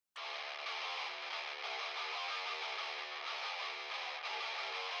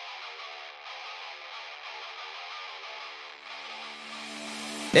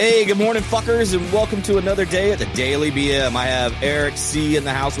Hey, good morning, fuckers, and welcome to another day at the Daily BM. I have Eric C. in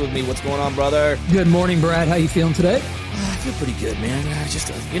the house with me. What's going on, brother? Good morning, Brad. How you feeling today? I feel pretty good, man. I just,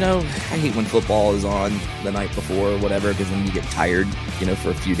 I hate when football is on the night before or whatever, because then you get tired, for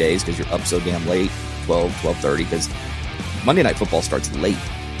a few days because you're up so damn late, 12:30, because Monday Night Football starts late,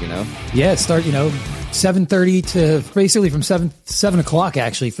 Yeah, it starts, 7:30 to basically from 7 o'clock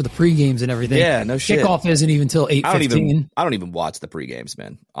actually for the pre-games and everything. Yeah, no shit. Kickoff isn't even till 8:15. I don't even watch the pre-games,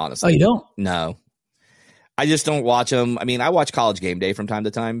 man, honestly. Oh, you don't? No. I just don't watch them. I mean, I watch College Game Day from time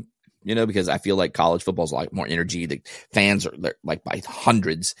to time, because I feel like college football is like more energy. The fans are like by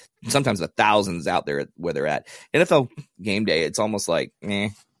hundreds, sometimes the thousands out there where they're at. NFL Game Day, it's almost like,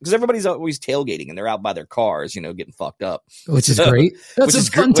 because everybody's always tailgating and they're out by their cars, getting fucked up. Which is great. That's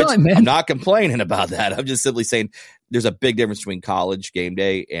a fun time, man. I'm not complaining about that. I'm just simply saying there's a big difference between College Game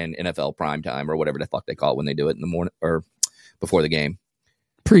Day and NFL prime time or whatever the fuck they call it when they do it in the morning or before the game.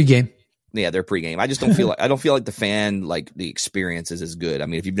 Pre-game. Yeah, they're pregame. I just don't feel like the fan, like the experience is as good. I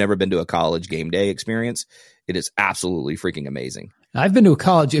mean, if you've never been to a College Game Day experience, it is absolutely freaking amazing. I've been to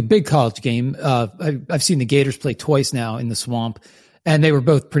a big college game. I've seen the Gators play twice now in the Swamp, and they were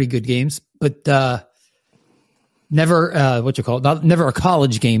both pretty good games, but never never a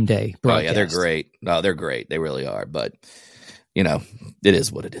College Game Day broadcast. Oh yeah, they're great. No, they're great. They really are. But it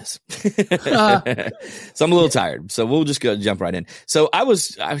is what it is. So I'm a little tired. So we'll just go jump right in. So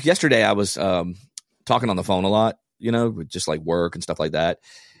yesterday I was talking on the phone a lot, with just like work and stuff like that.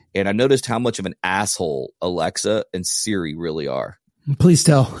 And I noticed how much of an asshole Alexa and Siri really are. Please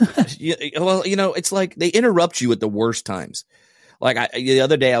tell. Well, it's like they interrupt you at the worst times. Like the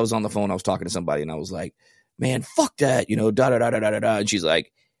other day I was on the phone, I was talking to somebody and I was like, man, fuck that, da da da da da da. And she's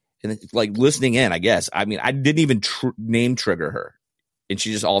like, and like listening in, I guess. I mean, I didn't even name trigger her. And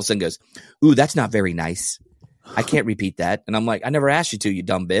she just all of a sudden goes, ooh, that's not very nice. I can't repeat that. And I'm like, I never asked you to, you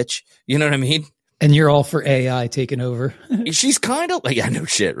dumb bitch. You know what I mean? And you're all for AI taking over. She's kind of like, I know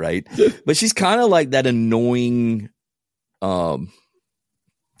shit, right? But she's kind of like that annoying, I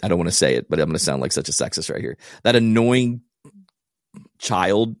don't want to say it, but I'm going to sound like such a sexist right here. That annoying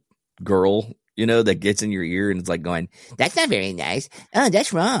child girl, that gets in your ear and it's like going, that's not very nice. Oh,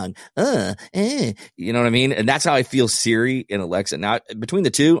 that's wrong. You know what I mean? And that's how I feel Siri and Alexa. Now, between the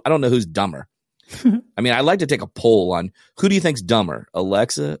two, I don't know who's dumber. I mean, I'd like to take a poll on who do you think's dumber,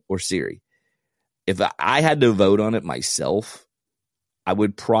 Alexa or Siri? If I had to vote on it myself, I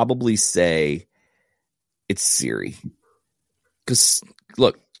would probably say it's Siri. Because,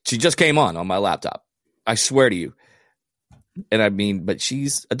 look, she just came on my laptop. I swear to you. And I mean, but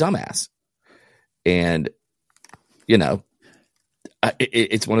she's a dumbass. And,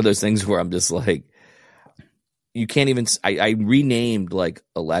 it's one of those things where I'm just like, you can't even, I renamed like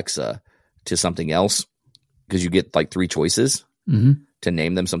Alexa to something else because you get like 3 choices to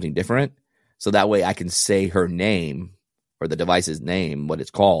name them something different. So that way I can say her name or the device's name, what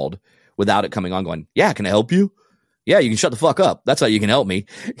it's called, without it coming on going, yeah, can I help you? Yeah, you can shut the fuck up. That's how you can help me.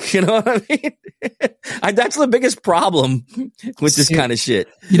 You know what I mean? That's the biggest problem with this kind of shit.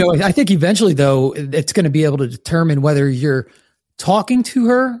 I think eventually, though, it's going to be able to determine whether you're talking to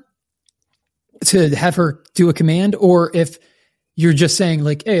her to have her do a command or if you're just saying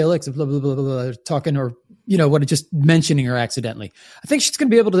like, hey, Alexa, blah, blah, blah, blah, blah, talking or, just mentioning her accidentally. I think she's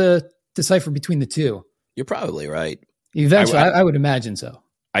going to be able to decipher between the two. You're probably right. Eventually, I would imagine so.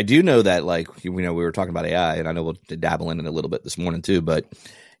 I do know that, like, we were talking about AI, and I know we'll dabble in it a little bit this morning too. But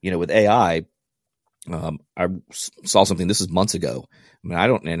with AI, I saw something. This is months ago. I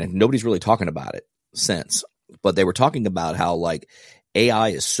mean, and nobody's really talking about it since. But they were talking about how like AI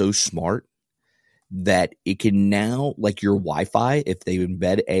is so smart that it can now, like your Wi-Fi, if they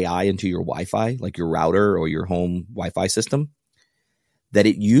embed AI into your Wi-Fi, like your router or your home Wi-Fi system, that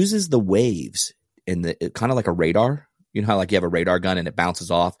it uses the waves in kind of like a radar. You know how like you have a radar gun and it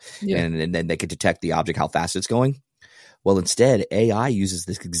bounces off and then they can detect the object, how fast it's going. Well, instead, AI uses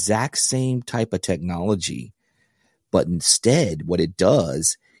this exact same type of technology, but instead what it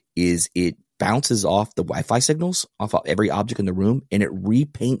does is it bounces off the Wi-Fi signals off of every object in the room and it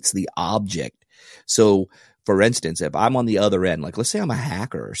repaints the object. So for instance, if I'm on the other end, like let's say I'm a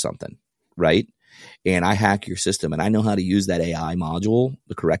hacker or something, right? And I hack your system and I know how to use that AI module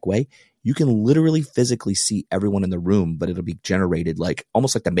the correct way. You can literally physically see everyone in the room, but it'll be generated like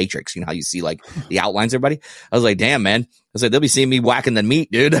almost like the Matrix. You know how you see like the outlines, everybody? I was like, damn, man. I was like, they'll be seeing me whacking the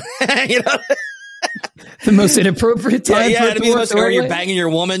meat, dude. The most inappropriate time. Yeah, you're banging your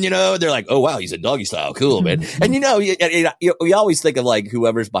woman, they're like, oh, wow, he's a doggy style. Cool, man. And we always think of like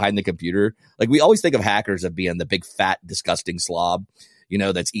whoever's behind the computer. Like we always think of hackers as being the big, fat, disgusting slob.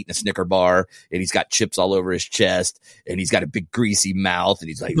 that's eating a Snicker bar, and he's got chips all over his chest, and he's got a big greasy mouth, and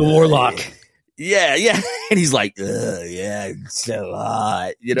he's like the warlock. Yeah. And he's like, yeah, it's so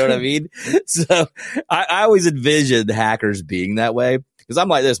hot. You know what I mean? So I always envisioned hackers being that way, because I'm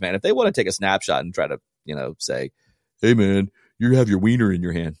like this, man. If they want to take a snapshot and try to, say, hey, man, you have your wiener in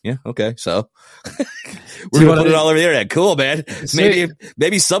your hand. Yeah. Okay. So we're going to put it all over the internet. Cool, man.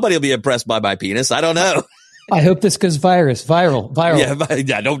 Maybe somebody will be impressed by my penis. I don't know. I hope this goes viral.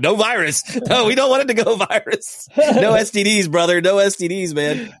 Yeah. No virus. No, we don't want it to go virus. No STDs, brother. No STDs,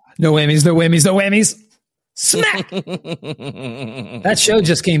 man. No whammies. Smack. That show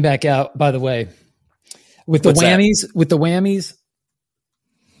just came back out, by the way, with the whammies.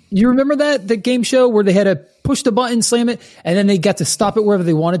 You remember the game show where they had to push the button, slam it, and then they got to stop it wherever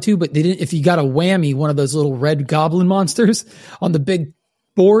they wanted to, but they didn't. If you got a whammy, one of those little red goblin monsters on the big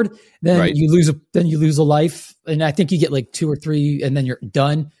board, then you lose a life, and I think you get like 2 or 3, and then you're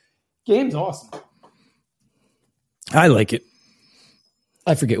done. Game's awesome. I like it.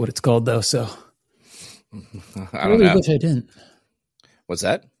 I forget what it's called though, so I really wish I didn't. What's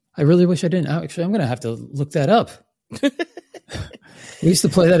that? I really wish I didn't. Actually, I'm going to have to look that up. We used to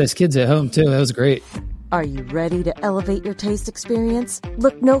play that as kids at home too. That was great. Are you ready to elevate your taste experience?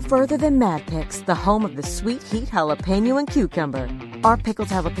 Look no further than Mad Picks, the home of the sweet heat jalapeno and cucumber. Our pickled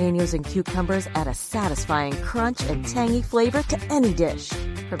jalapenos and cucumbers add a satisfying crunch and tangy flavor to any dish.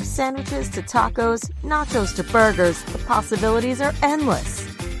 From sandwiches to tacos, nachos to burgers, the possibilities are endless.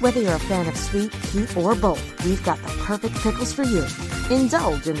 Whether you're a fan of sweet, heat, or both, we've got the perfect pickles for you.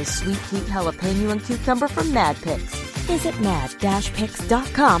 Indulge in the sweet heat jalapeno and cucumber from Mad Picks. Visit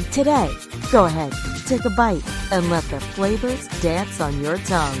mad-picks.com today. Go ahead, take a bite, and let the flavors dance on your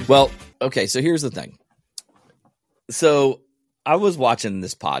tongue. Well, okay, so here's the thing. So I was watching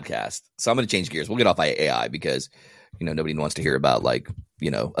this podcast, so I'm going to change gears. We'll get off AI because, nobody wants to hear about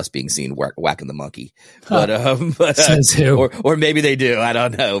us being seen whacking the monkey. But says who? Or maybe they do. I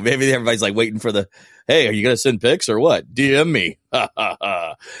don't know. Maybe everybody's like waiting for hey, are you going to send pics or what? DM me.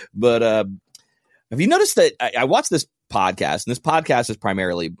 But have you noticed that I watched this podcast, and this podcast is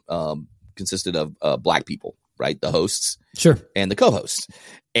primarily consisted of black people, right? The hosts, sure, and the co-hosts.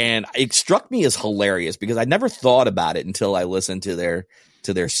 And it struck me as hilarious because I never thought about it until I listened to their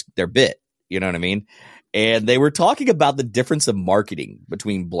bit. You know what I mean? And they were talking about the difference of marketing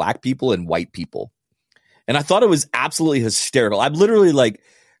between black people and white people. And I thought it was absolutely hysterical. I'm literally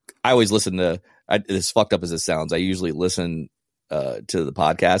I always listen to, as fucked up as it sounds, I usually listen to the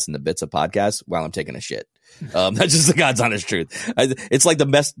podcast and the bits of podcasts while I'm taking a shit. That's just the God's honest truth. It's like the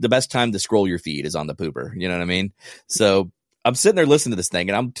best time to scroll your feed is on the pooper. You know what I mean? So I'm sitting there listening to this thing,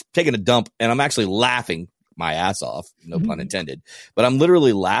 and I'm taking a dump, and I'm actually laughing my ass off, no pun intended, but I'm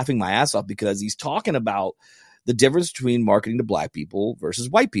literally laughing my ass off because he's talking about the difference between marketing to black people versus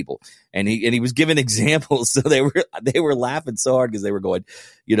white people. And he was giving examples. So they were laughing so hard because they were going,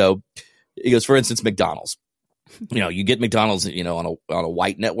 he goes, for instance, McDonald's. You get McDonald's, on a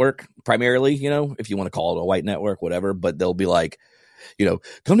white network primarily, if you want to call it a white network, whatever, but they'll be like,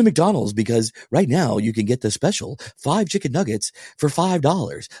 come to McDonald's because right now you can get the special 5 chicken nuggets for $5,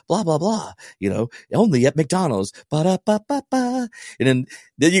 blah, blah, blah, only at McDonald's. Ba-da-ba-ba-ba. And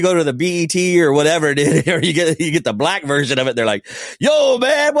then you go to the BET or whatever, or you get the black version of it. They're like, yo,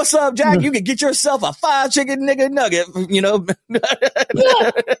 man, what's up, Jack? You can get yourself a 5 chicken nugget,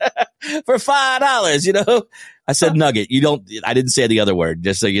 for $5, I said nugget. I didn't say the other word,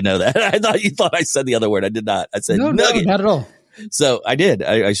 just so you know that. I thought you thought I said the other word. I did not. I said nugget. No, not at all. So I did.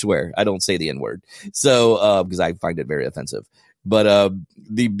 I swear. I don't say the N word. So, because I find it very offensive. But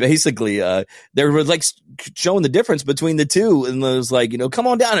they were like showing the difference between the two, and it was like, come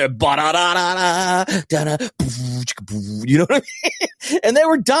on down there, you know what I mean? And they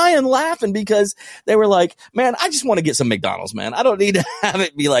were dying laughing because they were like, man, I just want to get some McDonald's, man. I don't need to have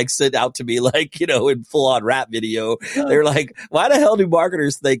it be like sent out to me like, in full on rap video. They're like, why the hell do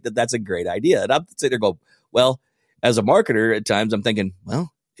marketers think that that's a great idea? And I'm sitting there going, well, as a marketer, at times I'm thinking,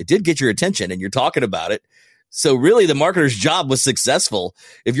 well, it did get your attention and you're talking about it. So really the marketer's job was successful.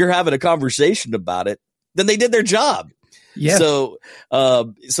 If you're having a conversation about it, then they did their job. Yeah. So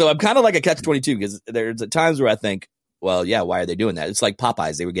I'm kind of like a catch-22 because there's times where I think, well, yeah, why are they doing that? It's like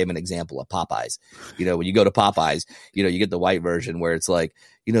Popeyes. They were giving an example of Popeyes. When you go to Popeyes, you get the white version where it's like,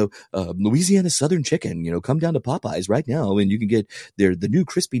 Louisiana Southern chicken, come down to Popeyes right now and you can get the new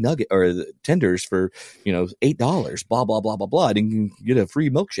crispy nugget or the tenders for, $8, blah, blah, blah, blah, blah. And you can get a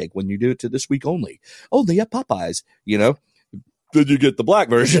free milkshake when you do it to this week only at Popeyes, then you get the black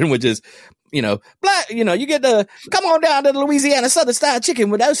version, which is, black, you get the, come on down to the Louisiana Southern style chicken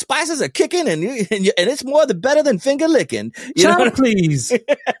where those spices are kicking and it's more better than finger licking. Please.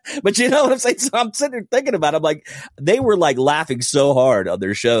 But you know what I'm saying? So I'm sitting there thinking about it. I'm like, they were like laughing so hard on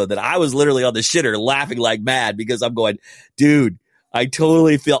their show that I was literally on the shitter laughing like mad because I'm going, dude, I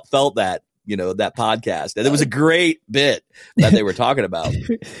totally felt that. That podcast. And it was a great bit that they were talking about.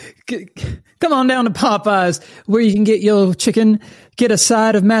 Come on down to Popeyes where you can get your chicken, get a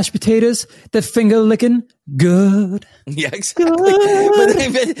side of mashed potatoes, the finger licking good. Yeah, exactly.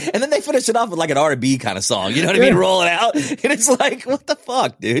 And then they finish it off with like an R&B kind of song. You know what I mean? Roll it out. And it's like, what the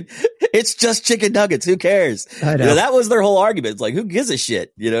fuck, dude? It's just chicken nuggets. Who cares? I know. That was their whole argument. It's like, who gives a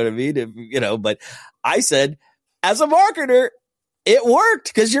shit? You know what I mean? But I said, as a marketer, it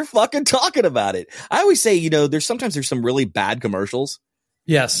worked because you're fucking talking about it. I always say, there's some really bad commercials.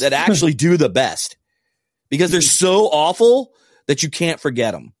 Yes. That actually do the best because they're so awful that you can't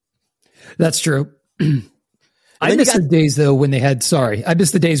forget them. That's true. I miss the days though when they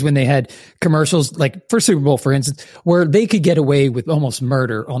had commercials like for Super Bowl, for instance, where they could get away with almost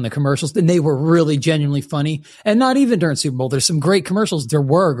murder on the commercials and they were really genuinely funny. And not even during Super Bowl. There's some great commercials. There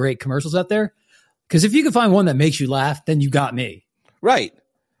were great commercials out there. Because if you can find one that makes you laugh, then you got me. Right.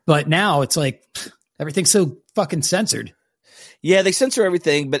 But now it's like everything's so fucking censored. Yeah, they censor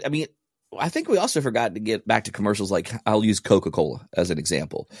everything. But I mean, I think we also forgot to get back to commercials. Like I'll use Coca-Cola as an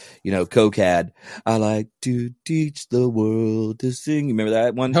example. Coke had, I like to teach the world to sing. You remember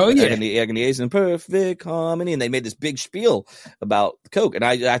that one? Oh, yeah. Agony and perfect harmony. And they made this big spiel about Coke. And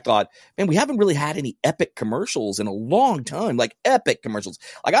I thought, man, we haven't really had any epic commercials in a long time. Like epic commercials.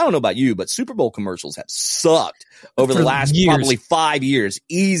 Like, I don't know about you, but Super Bowl commercials have sucked over the last probably 5 years.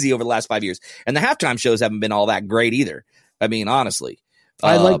 Easy over the last 5 years. And the halftime shows haven't been all that great either. I mean, honestly.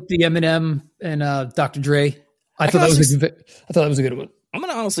 I like the Eminem and Dr. Dre. I thought that was a good one. I'm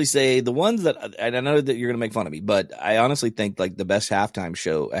going to honestly say the ones that, and I know that you're going to make fun of me, but I honestly think like the best halftime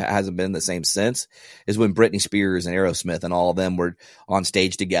show hasn't been the same since is when Britney Spears and Aerosmith and all of them were on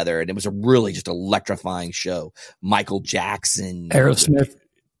stage together. And it was a really just electrifying show. Michael Jackson. Aerosmith.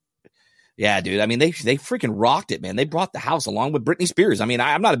 Yeah, dude. I mean, they freaking rocked it, man. They brought the house along with Britney Spears. I mean,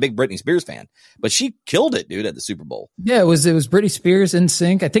 I'm not a big Britney Spears fan, but she killed it, dude, at the Super Bowl. Yeah, it was Britney Spears in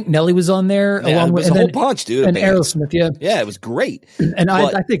sync. I think Nelly was on there along with a whole bunch, dude. And Aerosmith, yeah. Yeah, it was great. And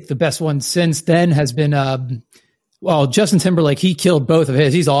I think the best one since then has been Justin Timberlake. He killed both of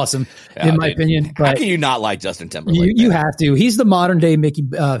his. He's awesome, in my opinion. But how can you not like Justin Timberlake? You have to. He's the modern day Mickey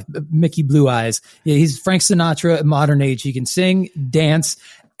Blue Eyes. Yeah, he's Frank Sinatra at modern age. He can sing, dance,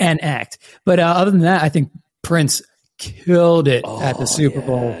 and act. But other than that, I think Prince killed it at the Super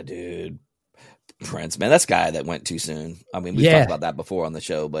Bowl. Dude. Prince, man, that's a guy that went too soon. I mean, we've talked about that before on the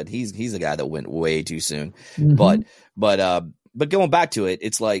show, but he's a guy that went way too soon. Mm-hmm. But going back to it,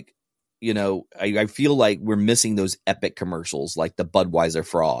 it's like, I feel like we're missing those epic commercials like the Budweiser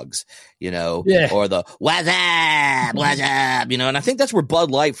frogs, or the what's up, and I think that's where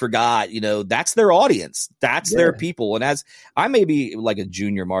Bud Light forgot, that's their audience. That's their people. And as I may be like a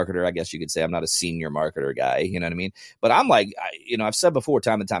junior marketer, I guess you could say I'm not a senior marketer guy, you know what I mean? But I'm like, I've said before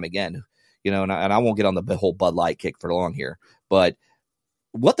time and time again, and I won't get on the whole Bud Light kick for long here, but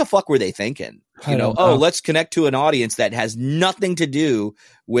what the fuck were they thinking? Let's connect to an audience that has nothing to do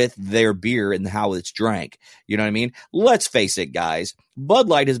with their beer and how it's drank. You know what I mean? Let's face it, guys. Bud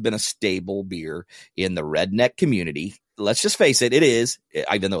Light has been a staple beer in the redneck community. Let's just face it. It is,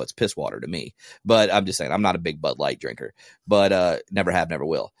 even though it's piss water to me. But I'm just saying, I'm not a big Bud Light drinker. But never have, never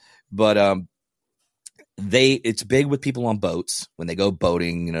will. But it's big with people on boats when they go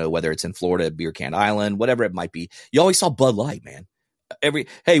boating, whether it's in Florida, Beer Can Island, whatever it might be. You always saw Bud Light, man.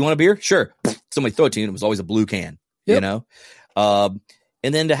 Hey, you want a beer? Sure. Somebody throw it to you. And it was always a blue can, And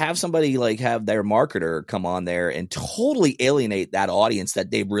then to have somebody like have their marketer come on there and totally alienate that audience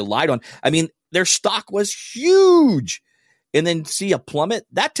that they relied on. I mean, their stock was huge. And then see a plummet.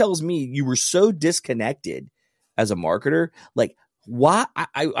 That tells me you were so disconnected as a marketer. Like, why?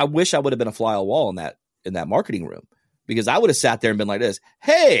 I wish I would have been a fly on the wall in that marketing room, because I would have sat there and been like this.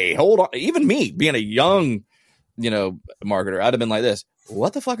 Hey, hold on. Even me being a young marketer, I'd have been like this.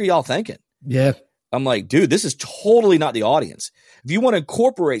 What the fuck are y'all thinking? Yeah. I'm like, dude, this is totally not the audience. If you want to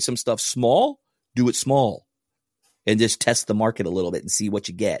incorporate some stuff small, do it small and just test the market a little bit and see what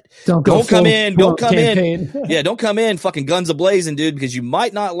you get. Don't come in. Yeah. Don't come in fucking guns a-blazing, dude, because you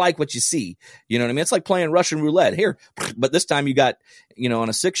might not like what you see. You know what I mean? It's like playing Russian roulette here, but this time you got, on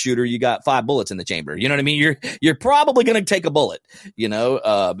a 6-shooter, you got 5 bullets in the chamber. You know what I mean? You're probably going to take a bullet,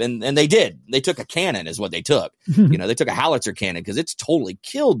 and they did. They took a cannon is what they took. They took a howitzer cannon because it's totally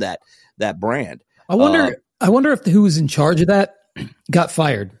killed that brand. I wonder if who was in charge of that got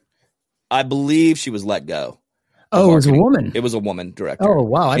fired? I believe she was let go. Oh, it was a woman. It was a woman director. Oh,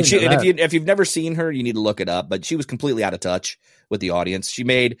 wow. And if you've never seen her, you need to look it up. But she was completely out of touch with the audience. She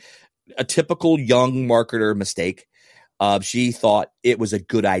made a typical young marketer mistake. She thought it was a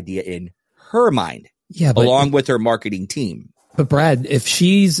good idea in her mind, along with her marketing team. But Brad, if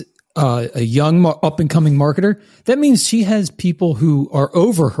she's a young up and coming marketer, that means she has people who are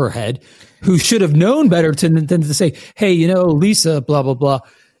over her head who should have known better than to say, hey, Lisa, blah, blah, blah.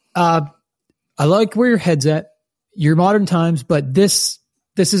 I like where your head's at. You're modern times, but this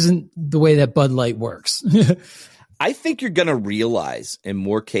isn't the way that Bud Light works. I think you're going to realize in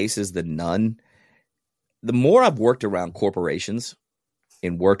more cases than none, the more I've worked around corporations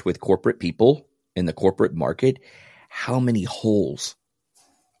and worked with corporate people in the corporate market, how many holes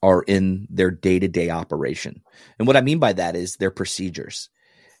are in their day-to-day operation. And what I mean by that is their procedures,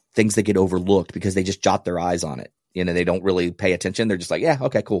 things that get overlooked because they just jot their eyes on it. They don't really pay attention. They're just like, yeah,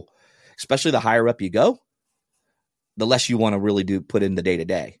 okay, cool. Especially the higher up you go, the less you want to really put in the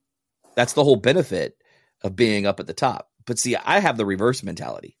day-to-day. That's the whole benefit of being up at the top. But see, I have the reverse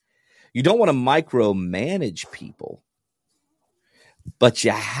mentality. You don't want to micromanage people, but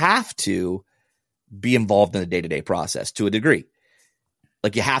you have to be involved in the day-to-day process to a degree.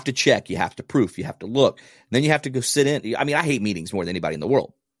 Like you have to check, you have to proof, you have to look. And then you have to go sit in. I mean, I hate meetings more than anybody in the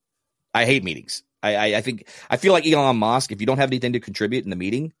world. I hate meetings. I feel like Elon Musk, if you don't have anything to contribute in the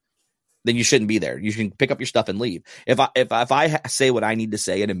meeting, then you shouldn't be there. You can pick up your stuff and leave. If I say what I need to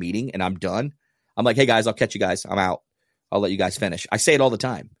say in a meeting and I'm done, I'm like, hey guys, I'll catch you guys. I'm out. I'll let you guys finish. I say it all the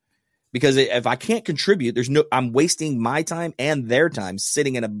time because if I can't contribute, I'm wasting my time and their time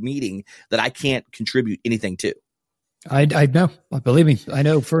sitting in a meeting that I can't contribute anything to. I know. Believe me, I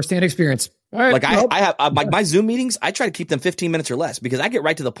know firsthand experience. All right, like I have my Zoom meetings. I try to keep them 15 minutes or less because I get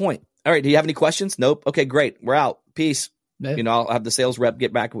right to the point. All right, do you have any questions? Nope. Okay, great. We're out. Peace. Yeah. I'll have the sales rep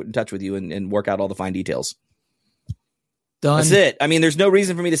get back in touch with you and work out all the fine details. Done. That's it. I mean, there's no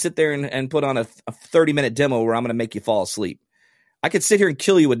reason for me to sit there and put on a 30-minute demo where I'm going to make you fall asleep. I could sit here and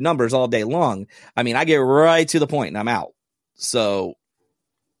kill you with numbers all day long. I mean, I get right to the point and I'm out. So,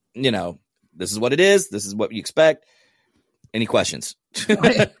 this is what it is. This is what you expect. Any questions?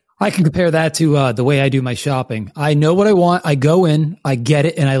 I can compare that to the way I do my shopping. I know what I want. I go in, I get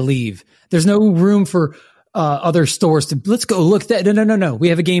it, and I leave. There's no room for other stores to let's go look at that. No. We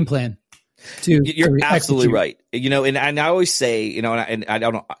have a game plan. You're absolutely right. And I always say, and I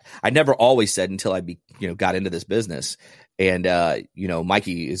don't know, I never always said until I got into this business. And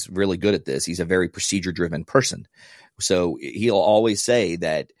Mikey is really good at this. He's a very procedure driven person. So he'll always say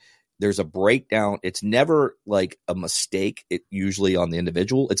that there's a breakdown. It's never like a mistake. It usually on the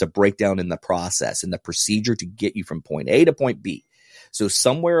individual, it's a breakdown in the process and the procedure to get you from point A to point B. So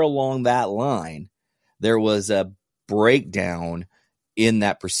somewhere along that line, there was a breakdown in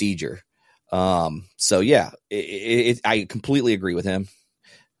that procedure. So yeah, I completely agree with him.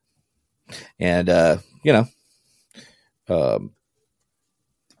 And,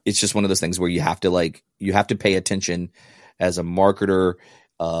 it's just one of those things where you have to pay attention as a marketer,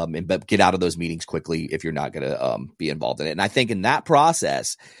 but get out of those meetings quickly if you're not going to be involved in it. And I think in that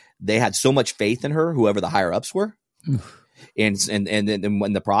process, they had so much faith in her, whoever the higher ups were. And then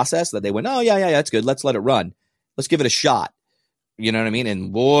when the process that they went, oh yeah, that's good. Let's let it run. Let's give it a shot. You know what I mean?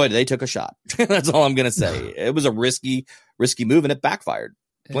 And boy, they took a shot. That's all I'm going to say. It was a risky move and it backfired.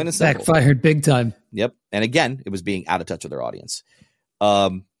 Plain and simple. Backfired big time. Yep. And again, it was being out of touch with their audience.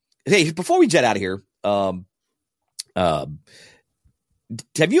 Hey, before we jet out of here,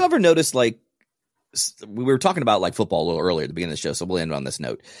 have you ever noticed, like, we were talking about like football a little earlier at the beginning of the show, so we'll end on this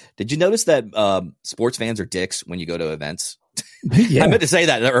note. Did you notice that sports fans are dicks when you go to events? Yeah. I meant to say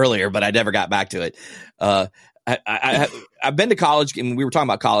that earlier, but I never got back to it. I've been to college, and we were talking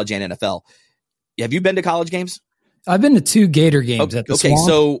about college and NFL. Have you been to college games? I've been to 2 Gator games at the Swamp.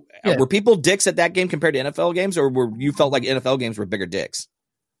 So were people dicks at that game compared to NFL games, or you felt like NFL games were bigger dicks?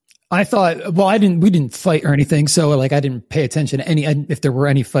 I thought, we didn't fight or anything. So like, I didn't pay attention to if there were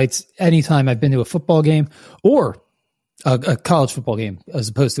any fights anytime I've been to a football game or a college football game as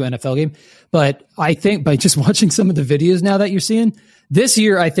opposed to an NFL game. But I think by just watching some of the videos now that you're seeing this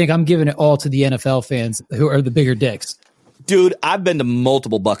year, I think I'm giving it all to the NFL fans who are the bigger dicks. Dude, I've been to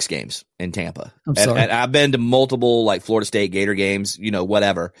multiple Bucks games in Tampa. I'm sorry. And I've been to multiple like Florida State Gator games,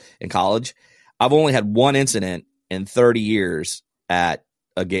 whatever in college. I've only had one incident in 30 years at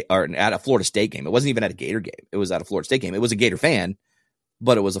a Florida State game. It wasn't even at a Gator game. It was at a Florida State game. It was a Gator fan,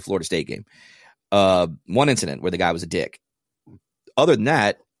 but it was a Florida State game. One incident where the guy was a dick. Other than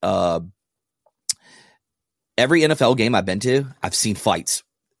that, every NFL game I've been to, I've seen fights.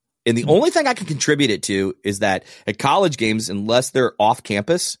 And the only thing I can contribute it to is that at college games, unless they're off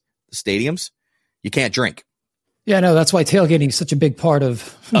campus, the stadiums, you can't drink. Yeah, no, that's why tailgating is such a big part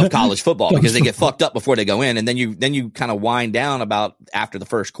of college football, because they get fucked up before they go in, and then you kind of wind down about after the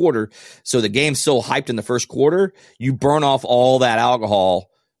first quarter. So the game's so hyped in the first quarter, you burn off all that alcohol,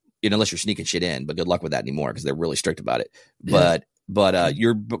 unless you're sneaking shit in. But good luck with that anymore because they're really strict about it. Yeah. But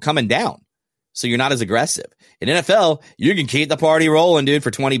you're coming down, so you're not as aggressive. In NFL, you can keep the party rolling, dude, for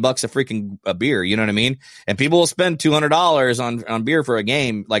 $20 a beer. You know what I mean? And people will spend $200 on beer for a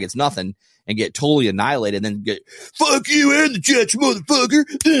game like it's nothing, and get totally annihilated, and then get fuck you and the Jets, motherfucker.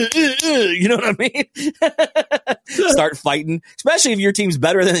 You know what I mean? Start fighting, especially if your team's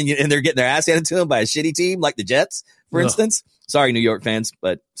better than you, and they're getting their ass handed to them by a shitty team like the Jets, for instance. Sorry, New York fans,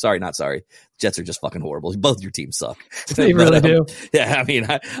 but not sorry. Jets are just fucking horrible. Both your teams suck. They really do. Yeah, I mean,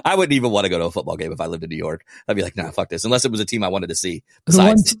 I wouldn't even want to go to a football game if I lived in New York. I'd be like, nah, fuck this. Unless it was a team I wanted to see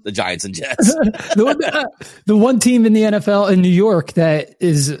besides the Giants and Jets. The one team in the NFL in New York that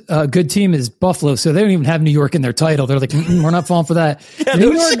is a good team is Buffalo. So they don't even have New York in their title. They're like, we're not falling for that. Yeah,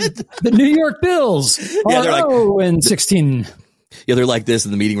 the New York Bills are 0-16. Yeah, they're like this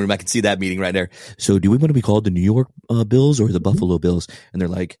in the meeting room. I can see that meeting right there. So do we want to be called the New York Bills or the Buffalo Bills? And they're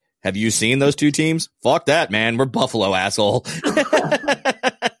like, have you seen those two teams? Fuck that, man. We're Buffalo, asshole.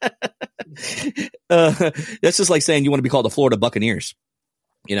 That's just like saying you want to be called the Florida Buccaneers.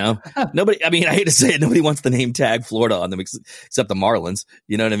 Nobody, I mean, I hate to say it, nobody wants the name tag Florida on them except the Marlins.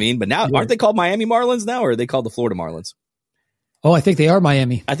 You know what I mean? But now, aren't they called Miami Marlins now, or are they called the Florida Marlins? Oh, I think they are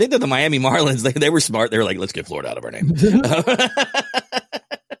Miami. I think they're the Miami Marlins. They were smart. They were like, let's get Florida out of our name.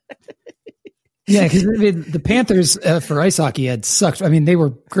 Yeah, because the Panthers for ice hockey had sucked. I mean, they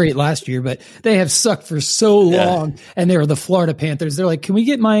were great last year, but they have sucked for so long. And they were the Florida Panthers. They're like, can we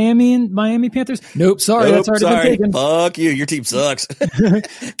get Miami Panthers? Nope, sorry, that's already been taken. Fuck you, your team sucks.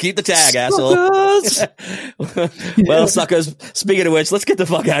 Keep the tag, asshole. Well, suckers. Speaking of which, let's get the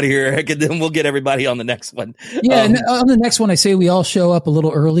fuck out of here, Eric, and then we'll get everybody on the next one. Yeah, and on the next one, I say we all show up a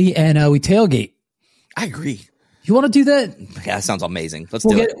little early and we tailgate. I agree. You want to do that? Yeah, that sounds amazing. Let's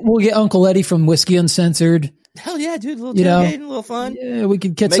do it. We'll get Uncle Eddie from Whiskey Uncensored. Hell yeah, dude. A little tailgating, a little fun. Yeah, we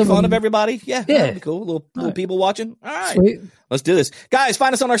could get Make fun of everybody. Yeah, that'd be cool. Little people watching. All right. Sweet. Let's do this. Guys,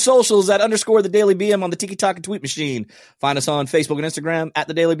 find us on our socials at _ the Daily BM on the TikTok and tweet machine. Find us on Facebook and Instagram at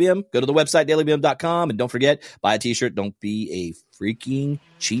the Daily BM. Go to the website, dailybm.com. And don't forget, buy a t-shirt. Don't be a freaking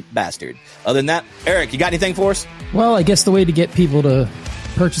cheap bastard. Other than that, Eric, you got anything for us? Well, I guess the way to get people to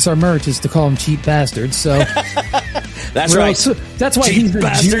purchase our merch is to call them cheap bastards. So that's right. That's why cheap he's the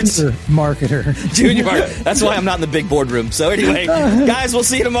bastards. junior marketer. Junior marketer. That's why I'm not in the big boardroom. So anyway, guys, we'll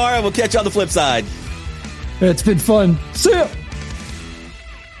see you tomorrow. We'll catch you on the flip side. It's been fun. See ya.